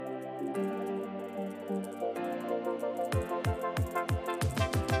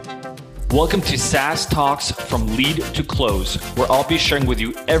Welcome to SaaS Talks from Lead to Close, where I'll be sharing with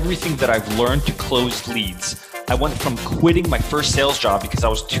you everything that I've learned to close leads. I went from quitting my first sales job because I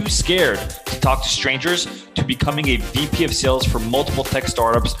was too scared to talk to strangers to becoming a VP of sales for multiple tech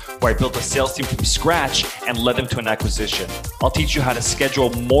startups where I built a sales team from scratch and led them to an acquisition. I'll teach you how to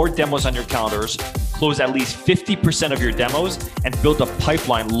schedule more demos on your calendars, close at least 50% of your demos, and build a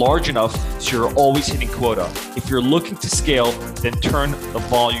pipeline large enough so you're always hitting quota. If you're looking to scale, then turn the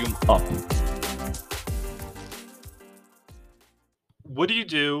volume up. What do you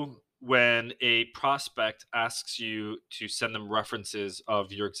do when a prospect asks you to send them references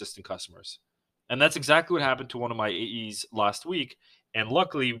of your existing customers? And that's exactly what happened to one of my AEs last week. And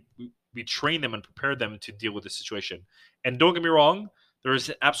luckily, we trained them and prepared them to deal with the situation. And don't get me wrong, there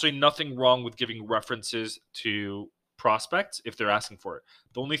is absolutely nothing wrong with giving references to prospects if they're asking for it.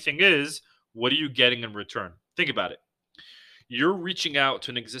 The only thing is, what are you getting in return? Think about it. You're reaching out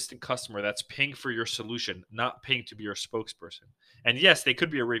to an existing customer that's paying for your solution, not paying to be your spokesperson. And yes, they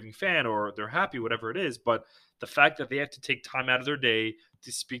could be a raving fan or they're happy, whatever it is. But the fact that they have to take time out of their day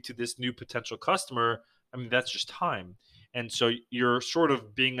to speak to this new potential customer, I mean, that's just time. And so you're sort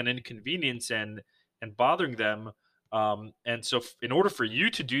of being an inconvenience and bothering them. And so in order for you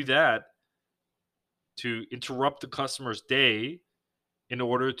to do that, to interrupt the customer's day, in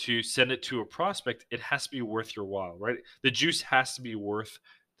order to send it to a prospect, it has to be worth your while, right? The juice has to be worth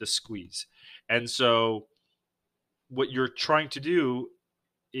the squeeze. And so what you're trying to do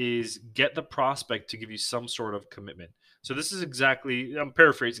is get the prospect to give you some sort of commitment. So this is exactly, I'm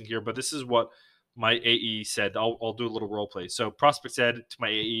paraphrasing here, but this is what my AE said. I'll do a little role play. So prospect said to my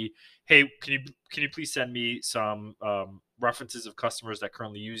AE, hey, can you please send me some references of customers that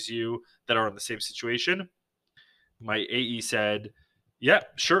currently use you that are in the same situation? My AE said, yeah,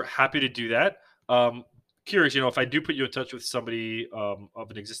 sure. Happy to do that. Curious, if I do put you in touch with somebody of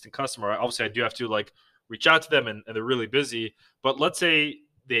an existing customer, obviously I do have to reach out to them and they're really busy. But let's say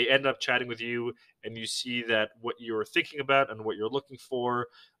they end up chatting with you and you see that what you're thinking about and what you're looking for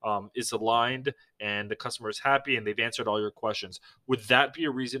is aligned and the customer is happy and they've answered all your questions. Would that be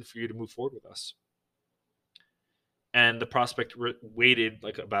a reason for you to move forward with us? And the prospect waited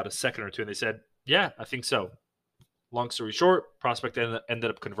about a second or two and they said, yeah, I think so. Long story short, prospect ended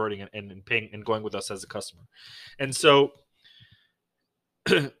up converting and paying and going with us as a customer. And so,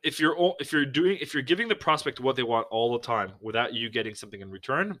 if you're giving the prospect what they want all the time without you getting something in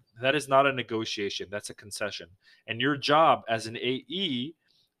return, that is not a negotiation. That's a concession. And your job as an AE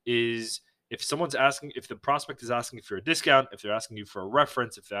is if the prospect is asking for a discount, if they're asking you for a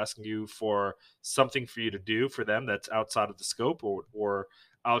reference, if they're asking you for something for you to do for them that's outside of the scope or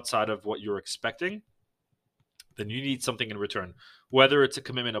outside of what you're expecting, then you need something in return, whether it's a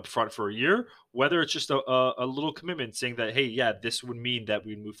commitment up front for a year, whether it's just a little commitment saying that, hey, yeah, this would mean that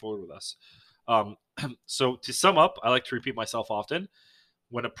we'd move forward with us. So to sum up, I like to repeat myself often.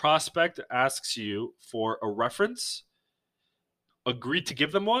 When a prospect asks you for a reference, agree to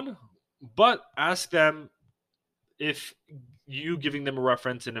give them one, but ask them if you giving them a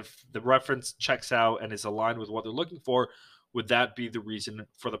reference and if the reference checks out and is aligned with what they're looking for, would that be the reason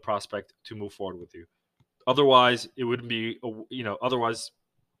for the prospect to move forward with you? Otherwise, it wouldn't be, otherwise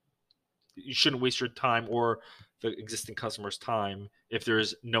you shouldn't waste your time or the existing customer's time if there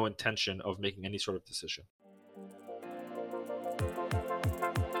is no intention of making any sort of decision.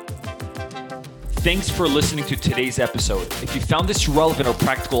 Thanks for listening to today's episode. If you found this relevant or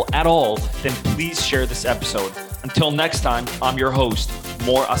practical at all, then please share this episode. Until next time, I'm your host,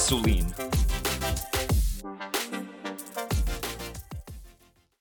 Mor Asulin.